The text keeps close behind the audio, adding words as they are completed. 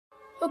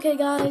Okay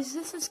guys,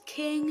 this is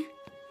King,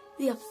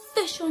 the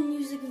official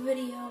music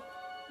video.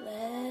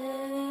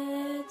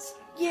 Let's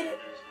get it.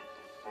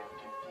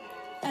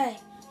 Hey,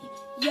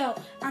 yo,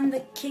 I'm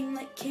the king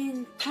like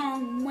King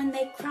Kong. When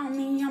they crown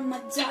me, I'ma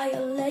die a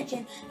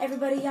legend.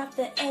 Everybody off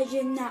the edge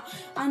and now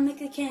I'm like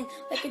the king,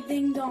 like a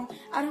ding dong.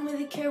 I don't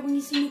really care when you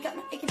see me, got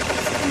my AK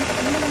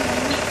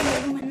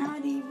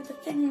Illuminati with the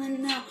Finland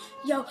now.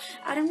 Yo,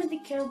 I don't really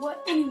care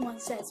what anyone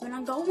says. When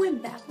I'm going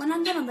back, when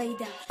I'm gonna lay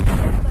down.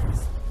 Everybody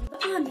see me,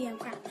 but I'm being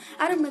crowned.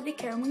 I don't really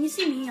care when you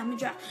see me, I'm a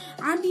drown.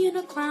 I'm being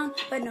a clown,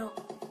 but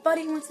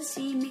nobody wants to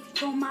see me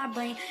control my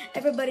brain.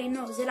 Everybody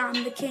knows that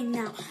I'm the king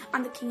now.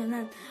 I'm the king of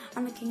them.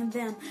 I'm the king of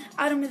them.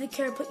 I don't really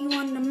care. Put you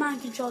under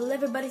mind control.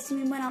 Everybody see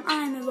me when I'm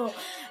eyeing the low.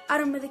 I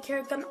don't really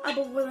care. Got my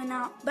elbow willing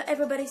out. But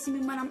everybody see me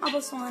when I'm elbow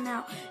swelling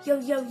out. Yo,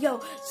 yo,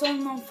 yo. So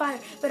I'm on fire.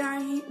 But I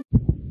ain't.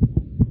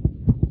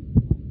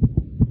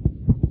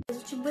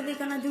 What you really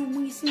gonna do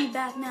when you see me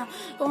back now?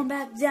 Going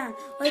back down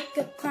like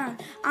a clown.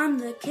 I'm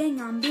the king,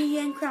 I'm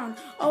being crowned.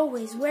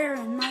 Always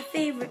wearing my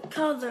favorite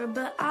color,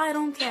 but I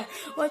don't care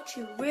what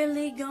you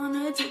really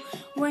gonna do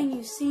when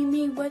you see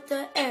me with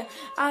the air.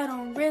 I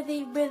don't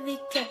really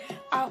care.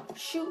 I'll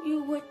shoot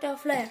you with the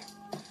flare.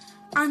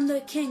 I'm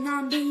the king,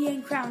 I'm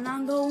being crowned.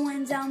 I'm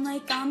going down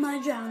like I'm a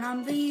drown.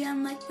 I'm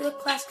being like the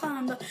class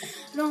clown, but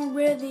I don't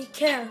really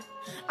care.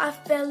 I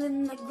fell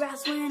in the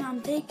grass when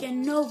I'm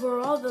taking over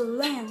all the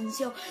lands.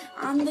 Yo,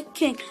 I'm the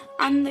king,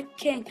 I'm the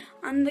king,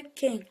 I'm the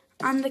king,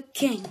 I'm the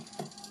king.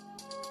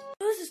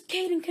 This is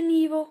Caden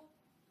Knievel.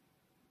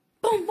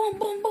 Boom, boom,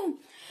 boom, boom.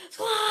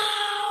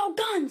 Wow,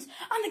 guns.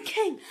 I'm the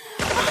king.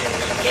 I'm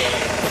the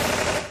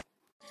king.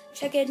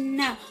 Check it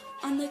now.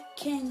 I'm the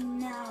king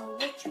now.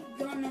 What you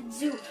gonna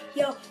do?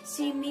 Yo,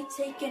 see me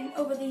taking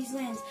over these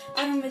lands.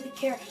 I don't really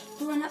care.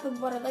 Pulling out the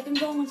water like I'm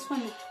going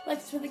swimming. Like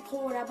it's really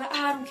cold out, but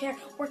I don't care.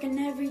 Working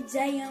every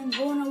day, I'm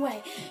going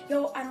away.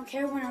 Yo, I don't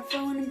care when I'm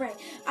flowing and break.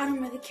 I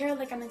don't really care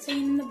like I'm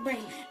insane in the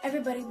brain.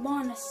 Everybody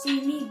wanna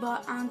see me,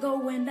 but I'm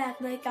going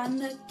back like I'm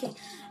the king.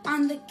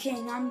 I'm the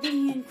king, I'm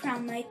being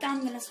crowned like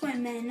I'm gonna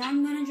swim and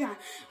I'm gonna drown.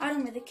 I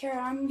don't really care,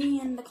 I'm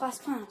being the class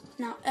clown.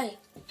 Now, hey,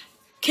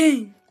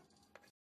 king.